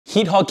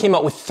Heat Hog came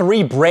out with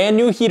 3 brand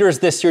new heaters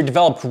this year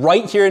developed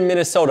right here in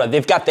Minnesota.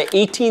 They've got the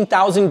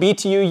 18,000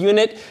 BTU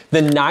unit,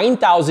 the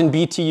 9,000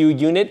 BTU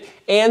unit,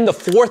 and the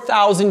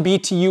 4,000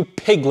 BTU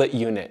Piglet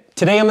unit.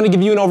 Today I'm going to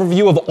give you an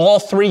overview of all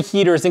 3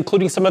 heaters,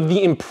 including some of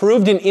the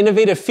improved and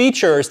innovative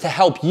features to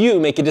help you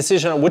make a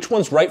decision on which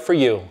one's right for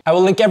you. I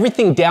will link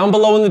everything down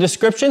below in the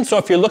description, so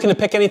if you're looking to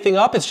pick anything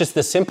up, it's just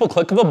the simple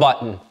click of a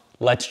button.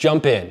 Let's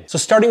jump in. So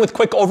starting with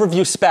quick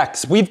overview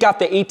specs, we've got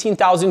the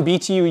 18,000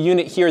 BTU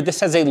unit here. This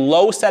has a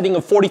low setting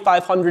of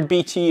 4,500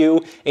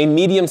 BTU, a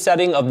medium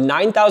setting of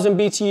 9,000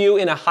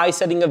 BTU, and a high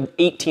setting of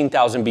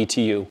 18,000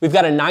 BTU. We've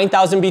got a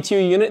 9,000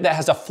 BTU unit that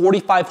has a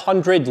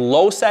 4,500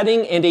 low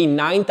setting and a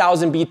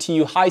 9,000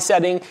 BTU high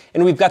setting,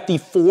 and we've got the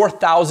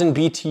 4,000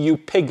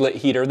 BTU Piglet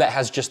heater that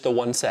has just the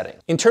one setting.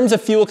 In terms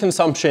of fuel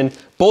consumption,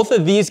 both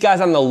of these guys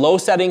on the low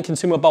setting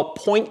consume about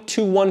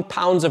 0.21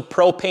 pounds of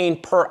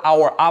propane per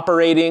hour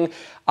operating.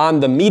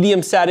 On the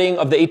medium setting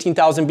of the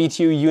 18,000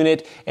 BTU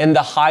unit and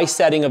the high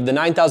setting of the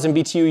 9,000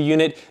 BTU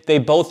unit, they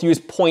both use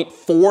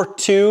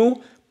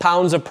 0.42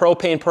 pounds of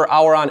propane per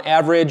hour on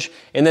average,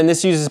 and then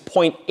this uses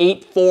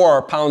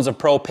 0.84 pounds of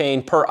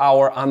propane per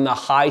hour on the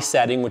high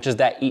setting, which is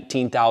that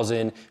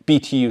 18,000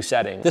 BTU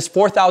setting. This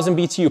 4,000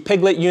 BTU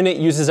Piglet unit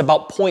uses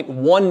about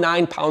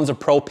 0.19 pounds of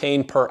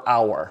propane per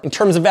hour. In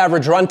terms of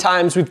average run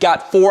times, we've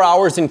got 4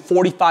 hours and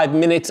 45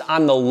 minutes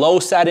on the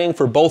low setting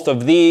for both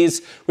of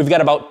these. We've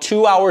got about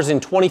 2 hours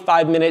and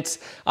 25 minutes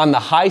on the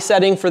high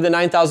setting for the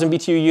 9,000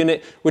 BTU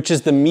unit, which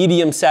is the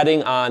medium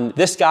setting on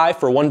this guy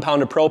for 1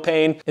 pound of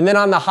propane. And then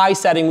on the high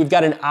setting, we've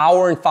got an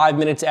hour and 5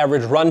 minutes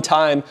average run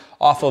time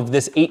off of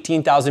this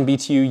 18,000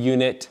 BTU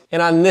unit.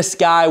 And on this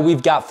guy,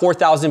 we've got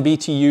 4,000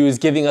 BTUs,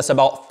 giving us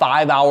about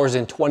 5 hours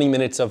and 20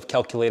 minutes of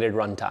calculated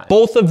runtime.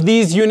 Both of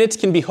these units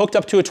can be hooked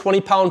up to a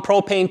 20-pound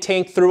propane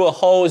tank through a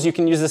hose. You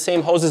can use the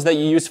same hoses that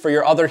you use for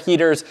your other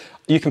heaters.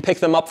 You can pick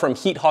them up from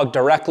Heat Hog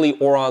directly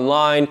or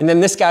online. And then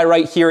this guy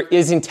right here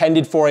is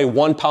intended for a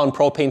 1-pound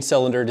propane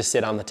cylinder to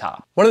sit on the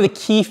top. One of the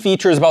key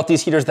features about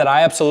these heaters that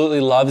I absolutely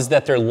love is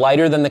that they're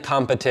lighter than the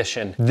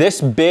competition.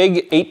 This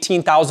big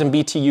 18,000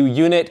 BTU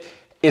unit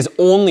is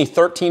only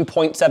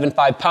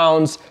 13.75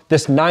 pounds.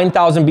 This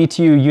 9,000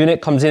 BTU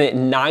unit comes in at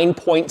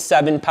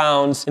 9.7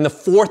 pounds, and the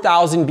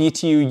 4,000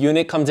 BTU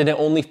unit comes in at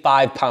only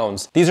 5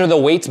 pounds. These are the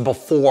weights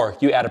before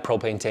you add a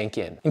propane tank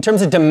in. In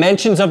terms of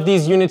dimensions of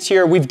these units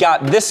here, we've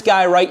got this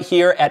guy right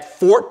here at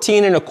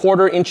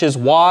 14.25 inches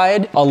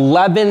wide,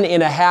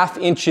 11.5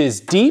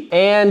 inches deep,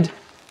 and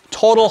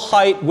total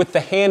height with the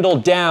handle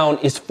down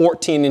is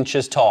 14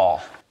 inches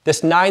tall.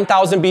 This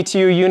 9,000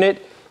 BTU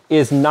unit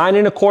is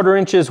 9.25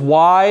 inches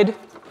wide,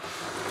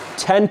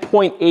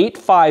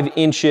 10.85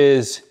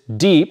 inches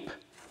deep,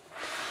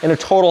 and a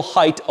total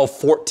height of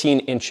 14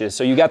 inches.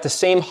 So you got the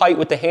same height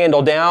with the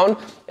handle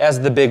down as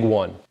the big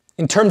one.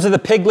 In terms of the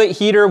Piglet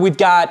heater, we've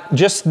got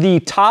just the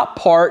top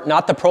part,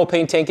 not the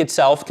propane tank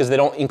itself, because they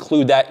don't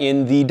include that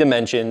in the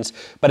dimensions,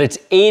 but it's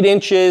 8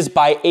 inches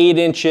by 8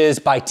 inches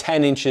by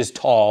 10 inches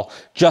tall,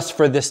 just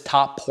for this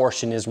top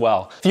portion as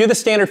well. A few of the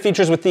standard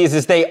features with these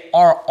is they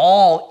are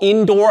all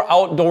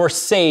indoor-outdoor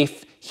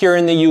safe here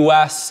in the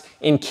US.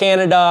 In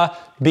Canada,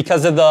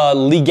 because of the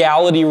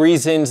legality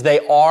reasons,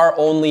 they are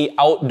only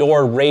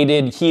outdoor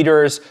rated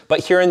heaters, but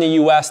here in the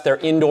US, they're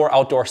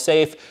indoor-outdoor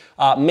safe.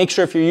 Make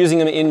sure if you're using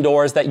them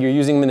indoors that you're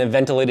using them in a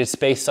ventilated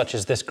space such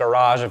as this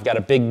garage. I've got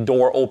a big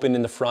door open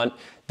in the front.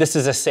 This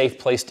is a safe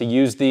place to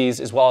use these,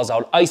 as well as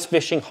out ice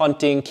fishing,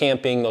 hunting,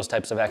 camping, those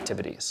types of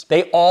activities.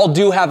 They all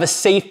do have a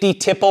safety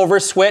tip-over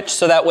switch,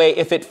 so that way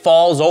if it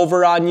falls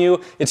over on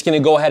you, it's gonna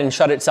go ahead and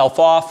shut itself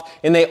off.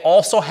 And they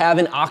also have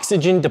an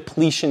oxygen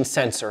depletion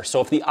sensor.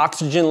 So if the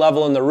oxygen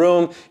level in the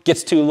room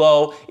gets too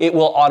low, it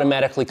will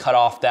automatically cut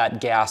off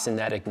that gas in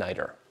that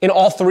igniter. And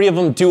all 3 of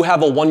them do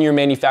have a 1-year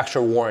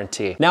manufacturer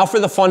warranty. Now for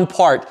the fun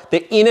part,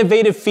 the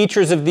innovative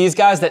features of these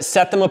guys that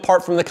set them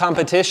apart from the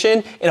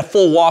competition, and a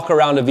full walk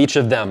around of each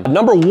of them.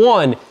 Number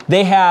 1,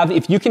 they have,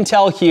 if you can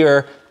tell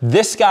here,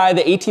 this guy,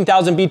 the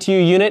 18,000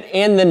 BTU unit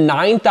and the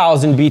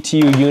 9,000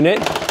 BTU unit,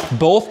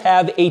 both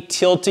have a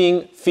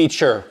tilting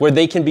feature where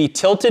they can be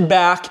tilted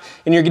back,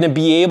 and you're gonna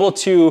be able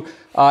to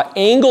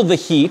angle the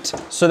heat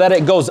so that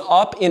it goes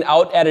up and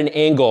out at an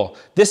angle.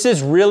 This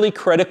is really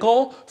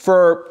critical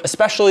for,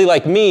 especially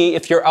like me,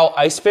 if you're out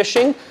ice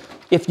fishing.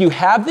 If you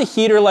have the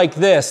heater like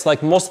this,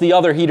 like most of the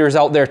other heaters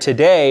out there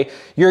today,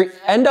 you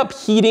end up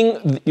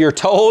heating your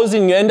toes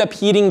and you end up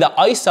heating the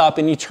ice up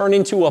and you turn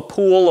into a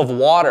pool of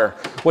water.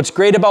 What's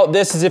great about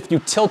this is if you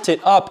tilt it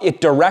up,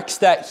 it directs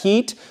that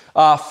heat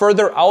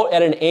further out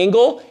at an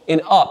angle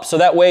and up. So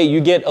that way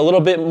you get a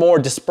little bit more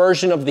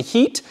dispersion of the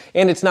heat,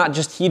 and it's not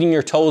just heating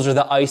your toes or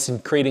the ice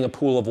and creating a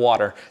pool of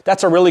water.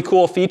 That's a really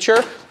cool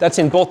feature. That's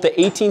in both the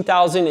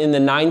 18,000 and the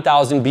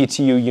 9,000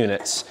 BTU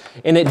units.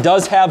 And it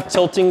does have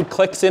tilting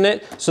clicks in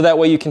it, so that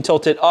way you can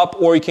tilt it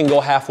up or you can go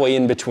halfway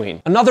in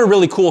between. Another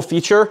really cool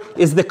feature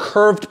is the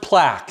curved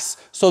plaques.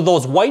 So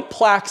those white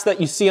plaques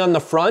that you see on the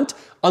front,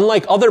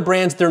 unlike other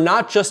brands, they're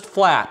not just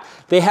flat.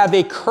 they have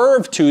a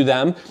curve to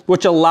them,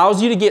 which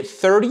allows you to get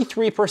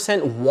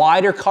 33%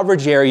 wider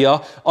coverage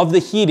area of the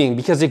heating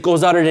because it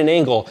goes out at an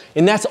angle.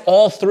 And that's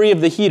all three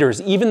of the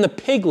heaters. Even the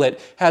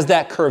Piglet has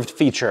that curved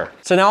feature.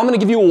 So now I'm gonna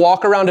give you a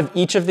walk around of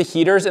each of the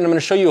heaters, and I'm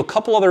gonna show you a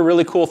couple other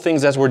really cool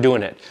things as we're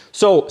doing it.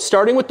 So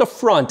starting with the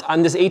front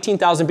on this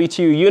 18,000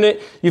 BTU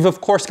unit, you've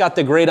of course got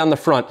the grate on the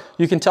front.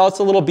 You can tell it's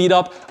a little beat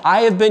up.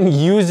 I have been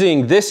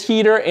using this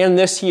heater and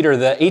this heater,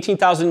 the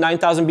 18,000,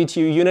 9,000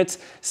 BTU units,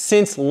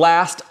 since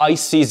last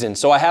ice season.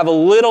 So I have a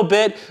little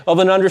bit of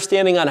an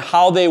understanding on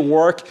how they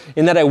work,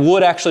 and that I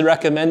would actually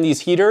recommend these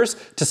heaters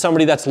to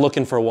somebody that's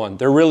looking for one.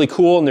 They're really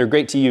cool and they're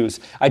great to use.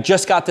 I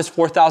just got this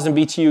 4,000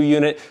 BTU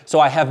unit, so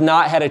I have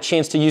not had a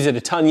chance to use it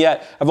a ton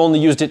yet. I've only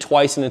used it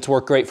twice and it's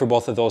worked great for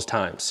both of those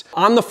times.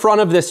 On the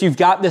front of this, you've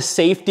got the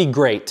safety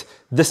grate.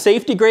 The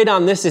safety grate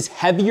on this is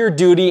heavier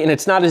duty and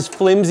it's not as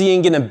flimsy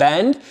and gonna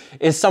bend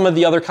as some of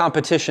the other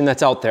competition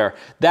that's out there.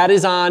 That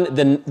is on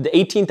the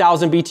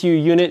 18,000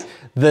 BTU unit,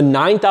 the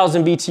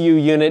 9,000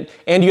 BTU unit,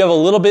 and you have a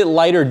little bit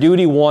lighter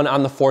duty one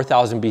on the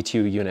 4,000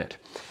 BTU unit.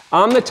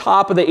 On the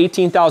top of the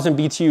 18,000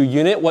 BTU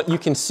unit, what you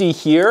can see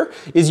here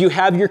is you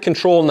have your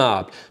control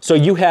knob. So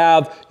you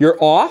have your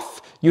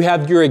off, you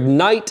have your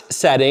ignite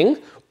setting,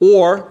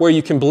 or where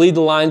you can bleed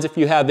the lines if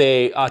you have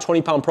a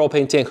 20-pound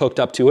propane tank hooked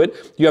up to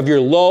it. You have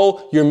your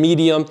low, your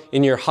medium,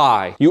 and your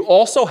high. You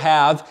also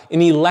have an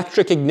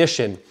electric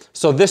ignition.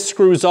 So this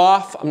screws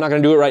off. I'm not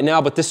gonna do it right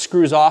now, but this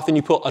screws off and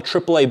you put a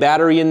AAA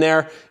battery in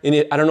there.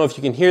 And I don't know if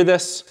you can hear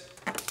this.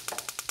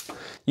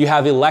 You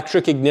have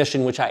electric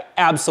ignition, which I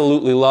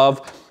absolutely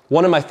love.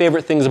 One of my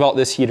favorite things about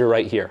this heater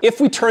right here. If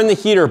we turn the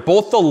heater,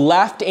 both the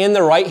left and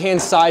the right-hand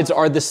sides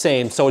are the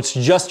same. So it's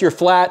just your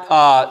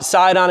flat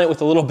side on it with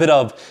a little bit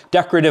of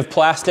decorative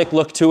plastic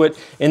look to it.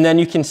 And then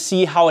you can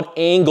see how it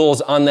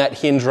angles on that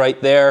hinge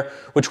right there,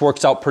 which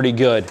works out pretty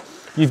good.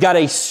 You've got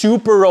a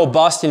super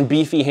robust and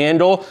beefy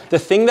handle. The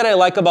thing that I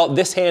like about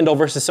this handle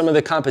versus some of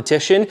the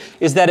competition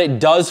is that it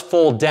does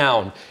fold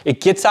down.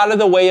 It gets out of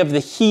the way of the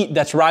heat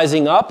that's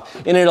rising up,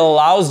 and it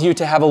allows you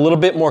to have a little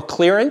bit more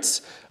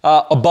clearance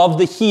above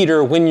the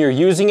heater when you're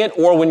using it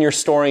or when you're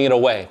storing it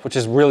away, which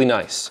is really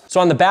nice.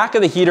 So on the back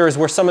of the heater is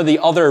where some of the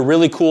other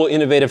really cool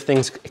innovative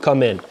things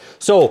come in.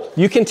 So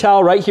you can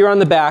tell right here on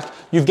the back,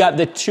 you've got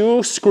the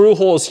two screw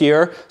holes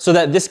here so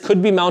that this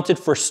could be mounted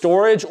for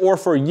storage or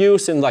for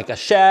use in like a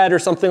shed or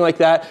something like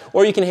that,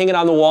 or you can hang it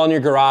on the wall in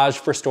your garage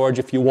for storage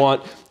if you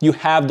want. You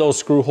have those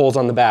screw holes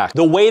on the back.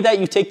 The way that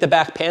you take the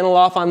back panel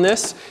off on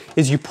this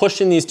is you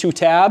push in these two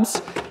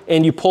tabs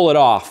and you pull it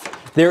off.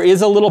 There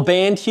is a little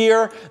band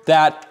here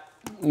that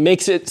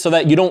makes it so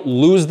that you don't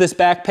lose this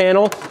back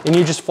panel, and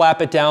you just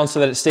flap it down so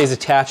that it stays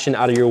attached and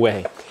out of your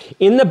way.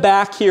 In the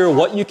back here,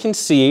 what you can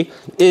see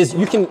is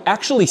you can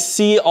actually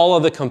see all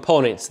of the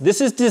components.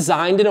 This is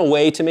designed in a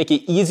way to make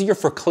it easier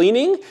for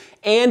cleaning,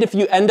 and if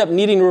you end up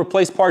needing to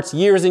replace parts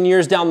years and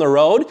years down the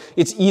road,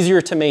 it's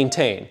easier to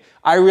maintain.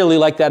 I really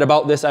like that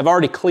about this. I've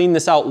already cleaned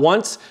this out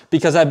once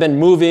because I've been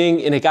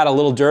moving and it got a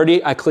little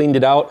dirty. I cleaned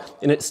it out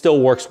and it still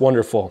works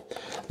wonderful.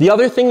 The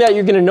other thing that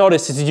you're gonna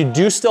notice is you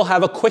do still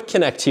have a quick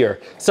connect here.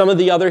 Some of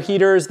the other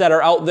heaters that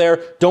are out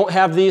there don't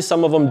have these,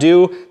 some of them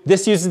do.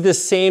 This uses the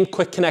same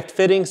quick connect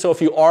fitting, so if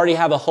you already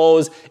have a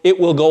hose, it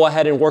will go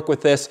ahead and work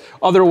with this.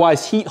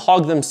 Otherwise, Heat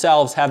Hog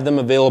themselves have them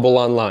available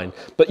online.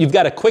 But you've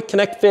got a quick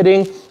connect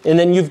fitting, and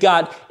then you've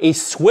got a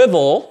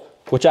swivel,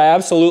 which I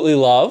absolutely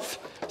love.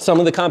 Some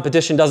of the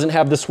competition doesn't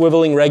have the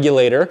swiveling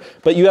regulator,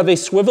 but you have a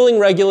swiveling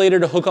regulator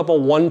to hook up a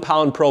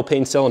 1-pound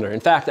propane cylinder. In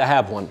fact, I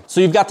have one.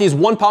 So you've got these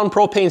 1-pound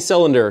propane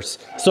cylinders.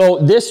 So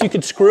this you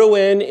could screw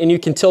in and you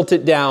can tilt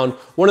it down.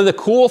 One of the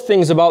cool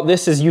things about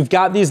this is you've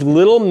got these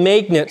little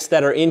magnets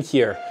that are in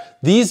here.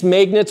 These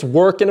magnets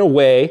work in a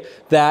way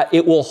that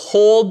it will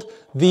hold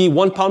the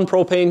 1-pound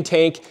propane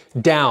tank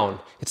down.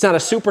 It's not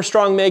a super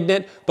strong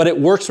magnet, but it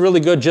works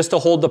really good just to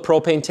hold the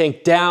propane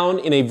tank down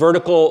in a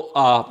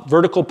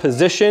vertical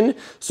position,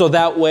 so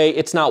that way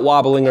it's not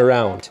wobbling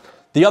around.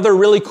 The other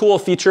really cool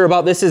feature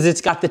about this is it's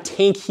got the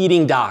tank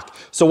heating dock.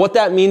 So what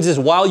that means is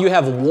while you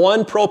have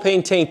one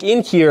propane tank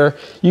in here,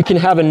 you can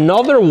have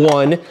another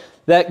one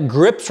that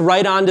grips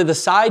right onto the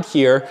side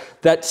here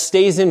that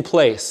stays in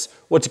place.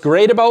 What's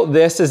great about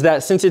this is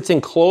that since it's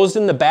enclosed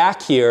in the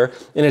back here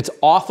and it's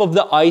off of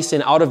the ice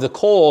and out of the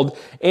cold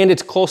and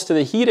it's close to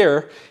the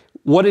heater,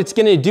 what it's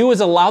gonna do is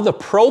allow the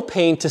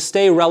propane to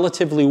stay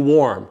relatively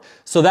warm.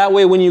 So that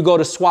way when you go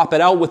to swap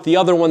it out with the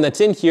other one that's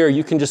in here,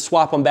 you can just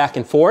swap them back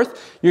and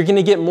forth. You're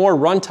gonna get more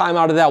runtime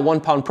out of that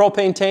 1-pound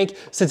propane tank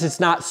since it's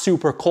not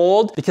super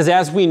cold, because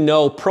as we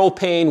know,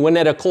 propane, when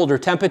at a colder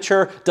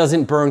temperature,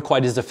 doesn't burn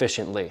quite as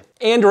efficiently.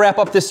 And to wrap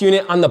up this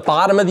unit, on the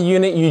bottom of the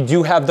unit, you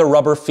do have the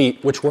rubber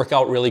feet, which work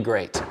out really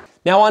great.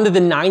 Now onto the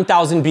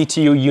 9,000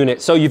 BTU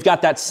unit. So you've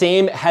got that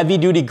same heavy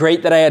duty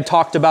grate that I had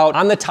talked about.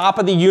 On the top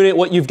of the unit,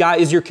 what you've got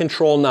is your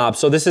control knob.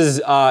 So this is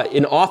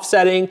an off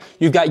setting.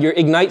 You've got your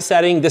ignite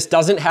setting. This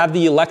doesn't have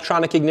the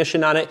electronic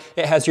ignition on it.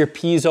 It has your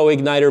piezo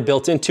igniter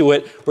built into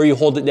it where you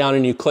hold it down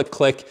and you click,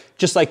 click,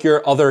 just like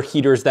your other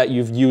heaters that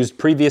you've used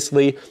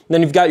previously. And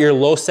then you've got your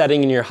low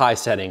setting and your high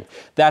setting.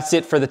 That's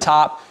it for the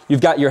top. You've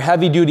got your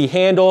heavy duty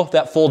handle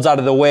that folds out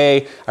of the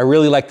way. I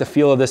really like the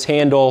feel of this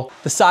handle.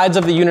 The sides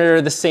of the unit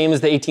are the same as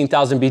the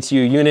 18,000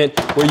 BTU unit,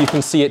 where you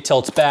can see it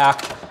tilts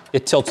back,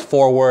 it tilts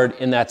forward,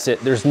 and that's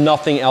it. There's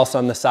nothing else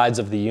on the sides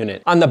of the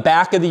unit. On the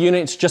back of the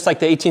unit, it's just like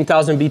the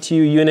 18,000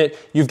 BTU unit.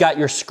 You've got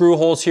your screw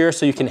holes here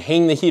so you can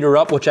hang the heater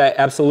up, which I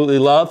absolutely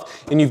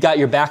love. And you've got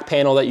your back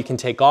panel that you can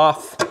take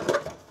off,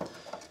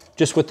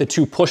 just with the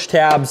 2 push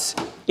tabs.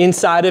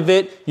 Inside of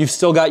it, you've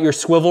still got your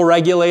swivel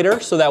regulator,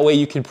 so that way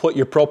you can put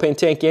your propane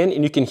tank in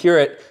and you can hear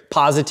it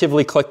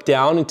positively click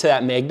down into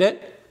that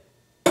magnet.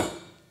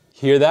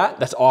 Hear that?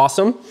 That's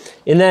awesome.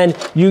 And then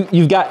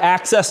you've got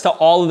access to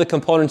all of the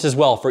components as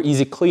well for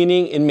easy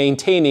cleaning and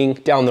maintaining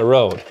down the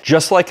road.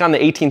 Just like on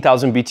the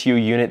 18,000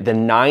 BTU unit, the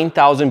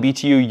 9,000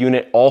 BTU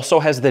unit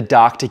also has the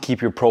dock to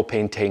keep your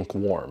propane tank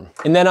warm.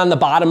 And then on the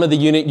bottom of the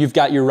unit, you've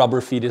got your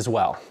rubber feet as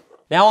well.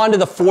 Now onto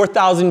the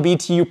 4,000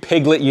 BTU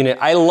piglet unit.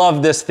 I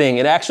love this thing.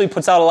 It actually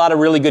puts out a lot of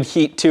really good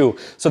heat too.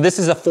 So this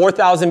is a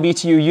 4,000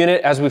 BTU unit,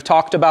 as we've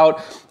talked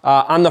about.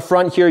 On the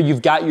front here,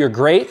 you've got your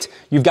grate,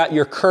 you've got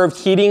your curved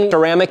heating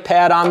ceramic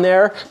pad on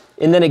there,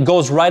 and then it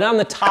goes right on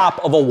the top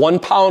of a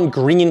 1-pound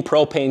green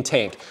propane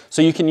tank.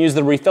 So you can use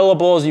the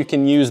refillables, you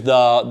can use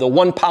the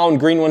 1-pound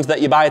green ones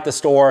that you buy at the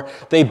store.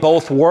 They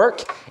both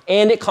work,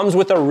 and it comes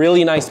with a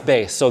really nice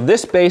base. So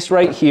this base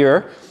right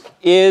here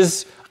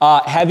is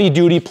heavy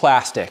duty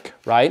plastic,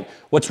 right?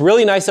 What's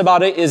really nice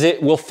about it is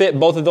it will fit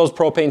both of those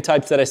propane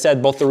types that I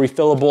said, both the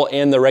refillable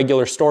and the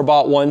regular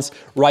store-bought ones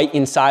right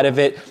inside of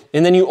it.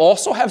 And then you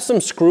also have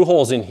some screw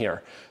holes in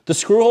here. The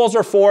screw holes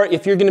are for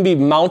if you're gonna be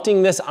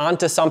mounting this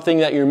onto something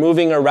that you're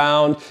moving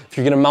around, if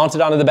you're gonna mount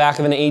it onto the back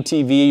of an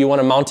ATV, you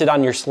wanna mount it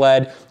on your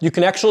sled, you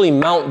can actually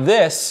mount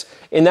this,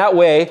 and that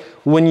way,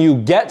 when you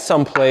get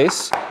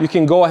someplace, you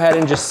can go ahead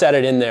and just set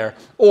it in there.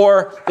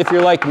 Or if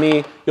you're like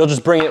me, you'll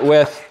just bring it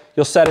with,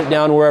 you'll set it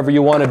down wherever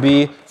you want to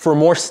be. For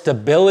more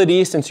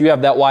stability, since you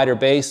have that wider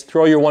base,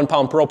 throw your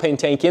 1-pound propane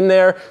tank in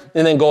there,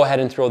 and then go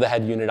ahead and throw the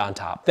head unit on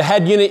top. The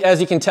head unit,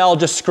 as you can tell,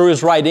 just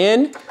screws right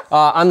in.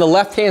 On the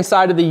left-hand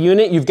side of the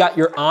unit, you've got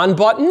your on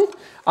button.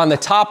 On the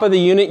top of the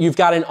unit, you've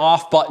got an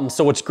off button.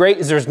 So what's great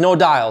is there's no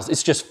dials.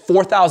 It's just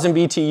 4,000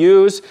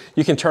 BTUs.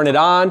 You can turn it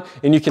on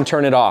and you can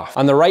turn it off.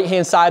 On the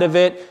right-hand side of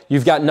it,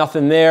 you've got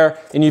nothing there,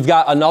 and you've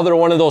got another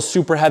one of those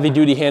super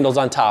heavy-duty handles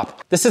on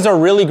top. This is a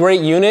really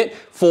great unit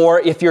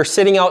for if you're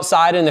sitting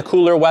outside in the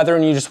cooler weather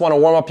and you just want to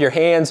warm up your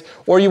hands,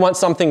 or you want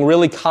something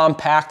really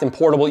compact and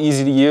portable,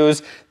 easy to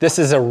use. This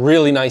is a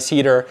really nice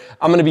heater.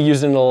 I'm going to be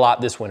using it a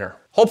lot this winter.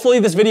 Hopefully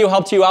this video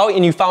helped you out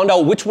and you found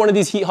out which one of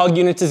these Heat Hug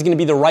units is going to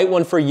be the right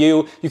one for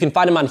you. You can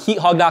find them on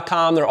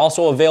heathug.com. They're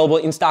also available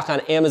in stock on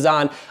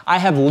Amazon. I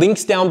have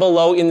links down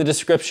below in the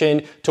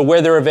description to where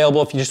they're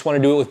available if you just want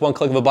to do it with one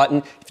click of a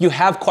button. If you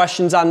have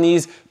questions on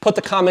these, put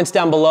the comments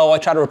down below. I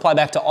try to reply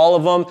back to all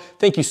of them.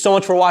 Thank you so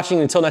much for watching.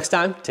 Until next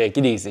time, take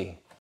it easy.